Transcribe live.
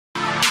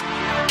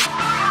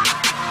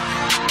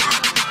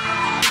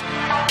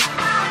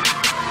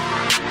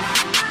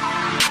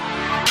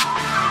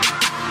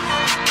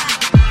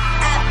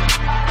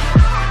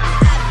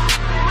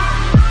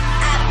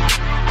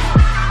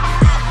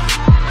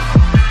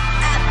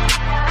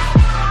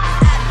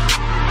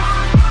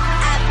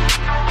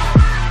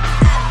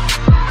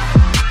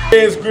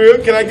Hands grill.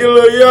 Can I get a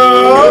little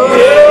yo?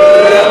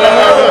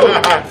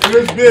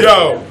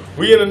 Yo,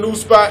 we in a new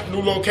spot,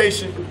 new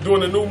location,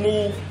 doing a new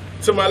move.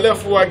 To my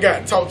left, who I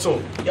got? Talk to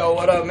him. Yo,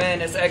 what up, man?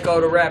 It's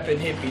Echo the rapping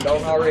hippie.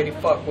 Don't already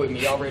fuck with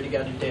me. Already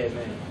got a dead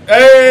man.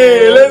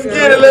 Hey, let's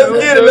get it, let's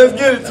get it, let's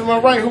get it. To my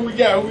right, who we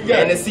got? Who we got?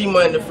 And it's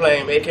Money Dha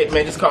Flame, aka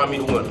man, just call me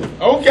the winner.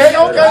 Okay.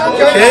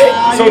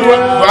 So do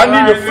I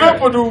need to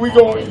flip or do we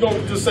gonna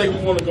just say we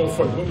want to go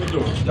first? What we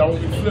doing? Y'all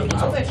want me to flip?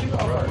 I'll let you go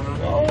first.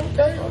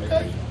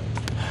 Okay.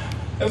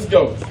 Let's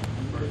go.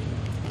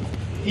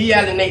 He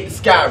alienate the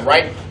sky,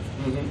 right?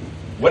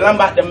 Well, I'm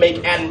about to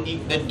make Adam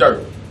eat the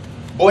dirt.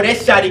 Boy, that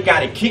shot he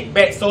got a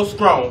kickback so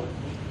strong,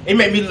 it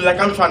made me look like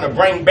I'm trying to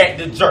bring back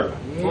the jerk.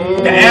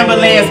 The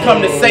ambulance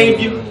come to save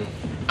you,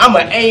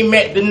 I'ma aim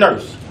at the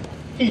nurse.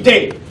 He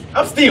dead.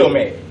 I'm still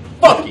mad.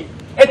 Fuck it.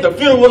 At the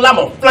funeral,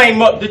 I'ma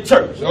flame up the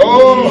church.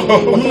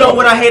 Oh. You know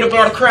what I hate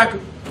about a cracker?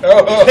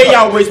 They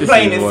always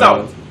plain and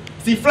saucy.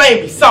 See,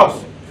 Flame be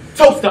saucy.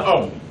 Toaster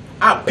on me.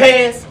 I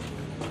pass,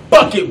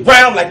 bucket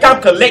round like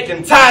I'm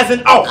collecting ties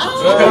and off.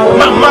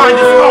 My mind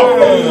is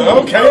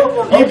off.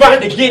 Okay. He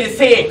about to get his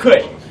head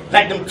cut.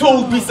 Like them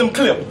tools be some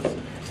clippers.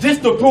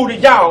 Just to prove to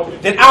y'all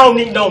that I don't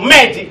need no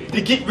magic to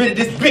get rid of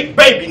this big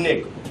baby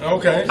nigga.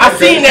 Okay. I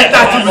seen that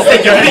thought you was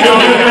taking pics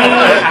with.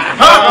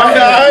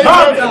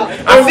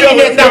 I seen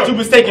that thought you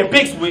was taking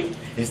pics with.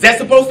 Is that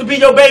supposed to be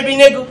your baby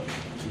nigga?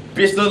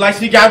 Bitch look like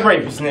she got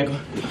rabies, nigga.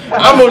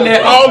 I'm gonna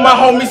let all my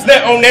homies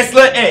snap on that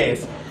slut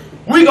ass.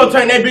 We gonna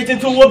turn that bitch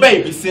into a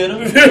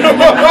babysitter.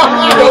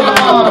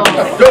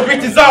 Your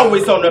bitch is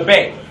always on the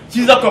back.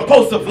 She's a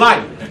compulsive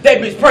liar. That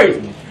bitch praise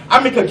me. I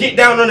make her get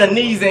down on her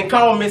knees and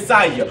call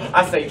Messiah.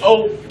 I say,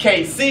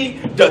 OKC,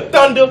 the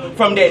thunder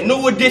from that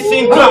new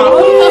edition Glock.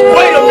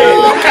 Wait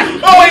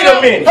a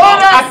minute.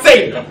 I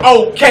say,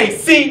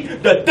 OKC,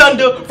 the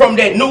thunder from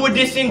that new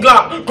edition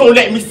Glock. Gonna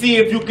let me see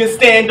if you can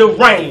stand the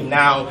rain.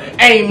 Now,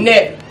 aim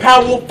that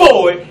power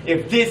forward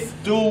if this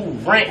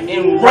dude rant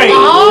and rain.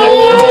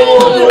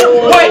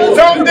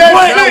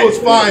 That was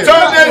fire.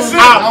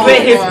 I'll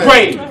play his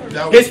grave.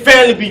 His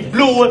family be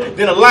bluer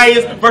than a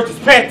Lions versus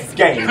Panthers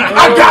game.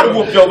 I gotta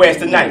whoop your ass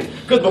tonight.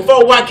 Cause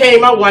before I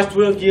came, I watched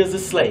 12 Years a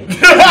Slave.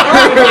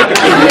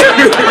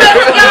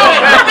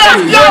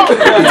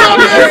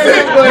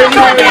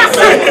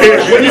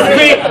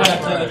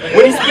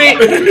 When he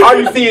spit, all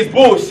you see is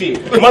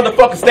bullshit.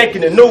 Motherfuckers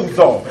taking the news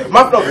on.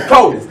 My flow the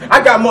coldest. I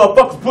got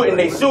motherfuckers putting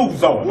their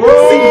shoes on.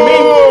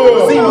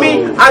 See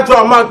me, I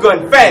draw my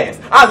gun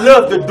fast. I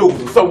love the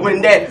dude. So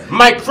when that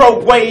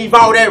microwave,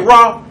 all that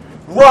raw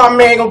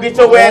man gonna get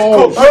your ass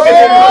cooked.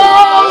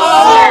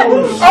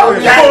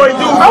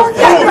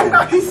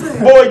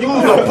 Boy,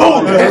 you's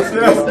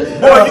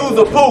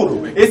a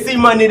poodle. It's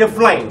Money Dha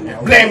Flame.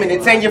 Blaming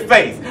it in your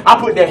face. I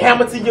put that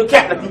hammer to your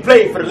cap like you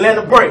played for the land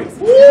of brains.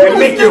 And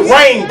make it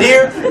rain,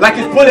 dear, like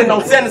it's pulling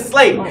on Santa's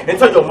slave.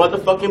 Until your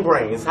motherfucking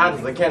brains hot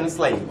as a can of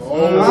slaves.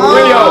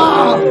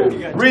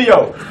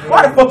 Rio,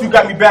 why the fuck you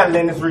got me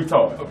battling this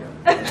retard?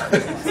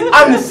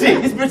 I'm the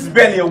shit. This bitch is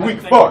barely a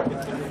weak fart.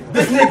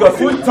 This nigga a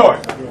sweet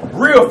tart.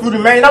 Real fruity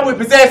man, I whip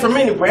his ass from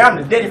anyway. I'm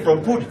the daddy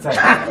from Pootie Time.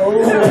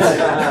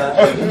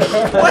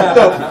 What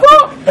the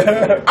fuck?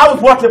 I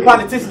was watching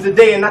Politicians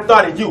today and I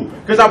thought of you.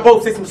 Cause I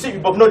both say some shit you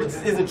both know that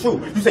this isn't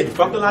true. You say you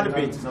fuck a lot of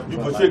bitches, you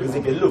put triggers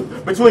and get loose.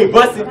 But you ain't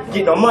busting,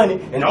 get no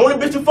money, and the only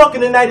bitch you fucking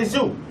tonight is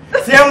you.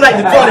 See, I'm like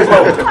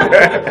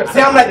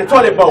the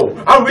toilet bowl.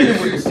 I'm really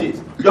with the shit.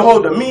 Your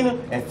whole demeanor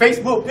and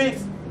Facebook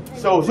pics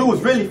shows you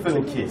was really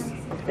feeling kissed.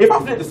 If I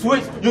flip the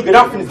switch, you get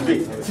off in this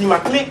bitch. See my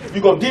click,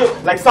 you gon' dip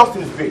like sauce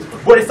in this bitch.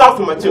 Boy, they sauce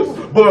in my chips.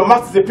 Boy, my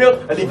monsters and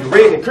pills, I leave you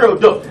red and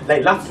curled up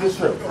like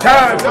lobsters and shrimp.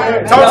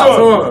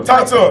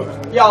 Talk to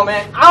him. Yo,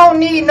 man, I don't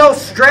need no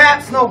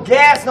straps, no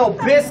gas, no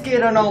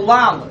biscuit, or no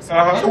llamas.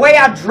 The way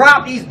I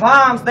drop these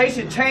bombs, they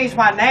should change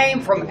my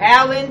name from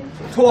Allen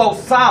to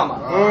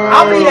Osama.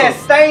 I'll be that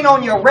stain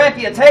on your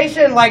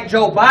reputation like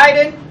Joe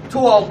Biden to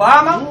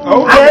Obama.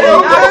 I did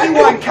not you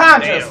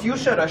unconscious. You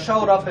should have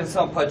showed up in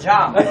some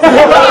pajamas.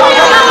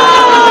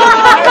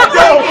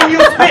 You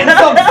spitting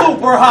some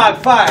super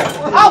hot fire.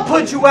 I'll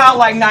put you out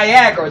like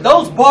Niagara.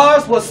 Those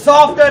bars was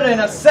softer than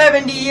a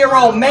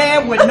 70-year-old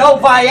man with no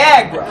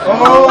Viagra.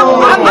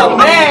 I'm the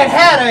Mad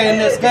Hatter in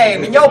this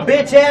game, and your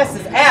bitch ass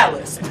is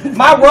Alice.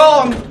 My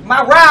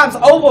rhymes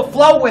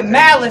overflow with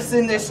malice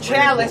in this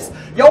chalice.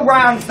 Your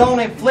rhymes don't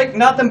inflict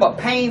nothing but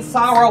pain,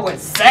 sorrow, and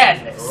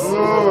sadness.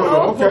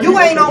 You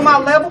ain't on my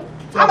level.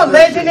 I'm a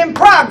legend in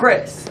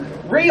progress.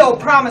 Rio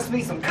promised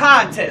me some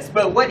contests,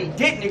 but what he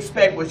didn't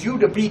expect was you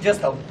to be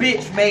just a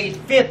bitch-made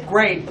 5th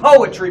grade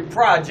poetry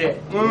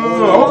project.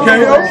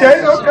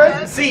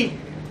 Okay. See,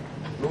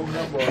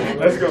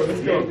 Let's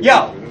go.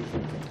 yo,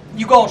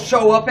 you gonna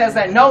show up as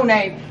that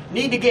no-name,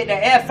 need to get the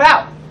F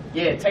out.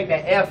 Yeah, take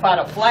that F out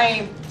of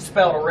Flame,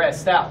 spell the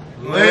rest out.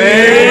 I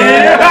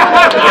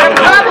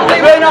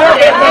probably went over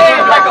your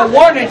head like a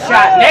warning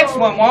shot. Next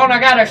one won't. I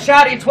got a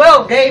shotty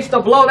 12 gauge to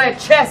blow that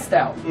chest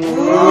out.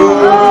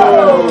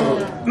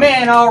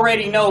 Man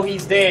already know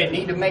he's dead.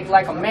 Need to make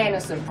like a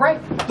menace and pray.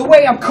 The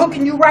way I'm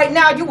cooking you right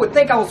now, you would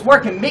think I was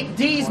working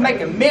McD's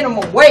making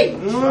minimum wage.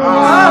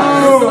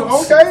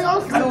 Okay.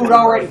 Dude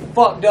already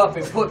fucked up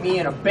and put me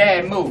in a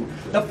bad mood.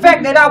 The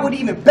fact that I would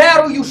even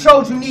battle you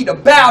shows you need to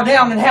bow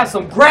down and have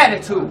some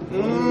gratitude.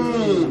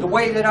 The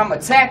way that I'm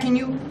attacking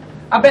you,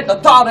 I bet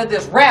the thought of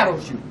this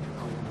rattles you.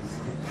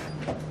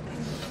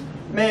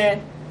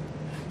 Man,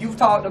 you've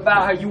talked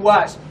about how you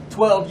watched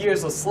 12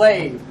 Years a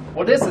Slave.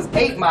 Well, this is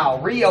 8 Mile,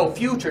 Rio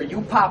Future.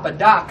 You Papa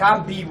Doc,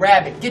 I'm B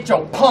Rabbit. Get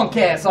your punk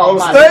ass off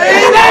my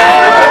stage.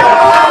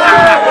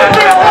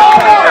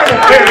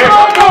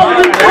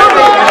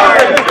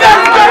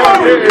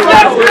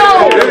 Let's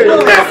go!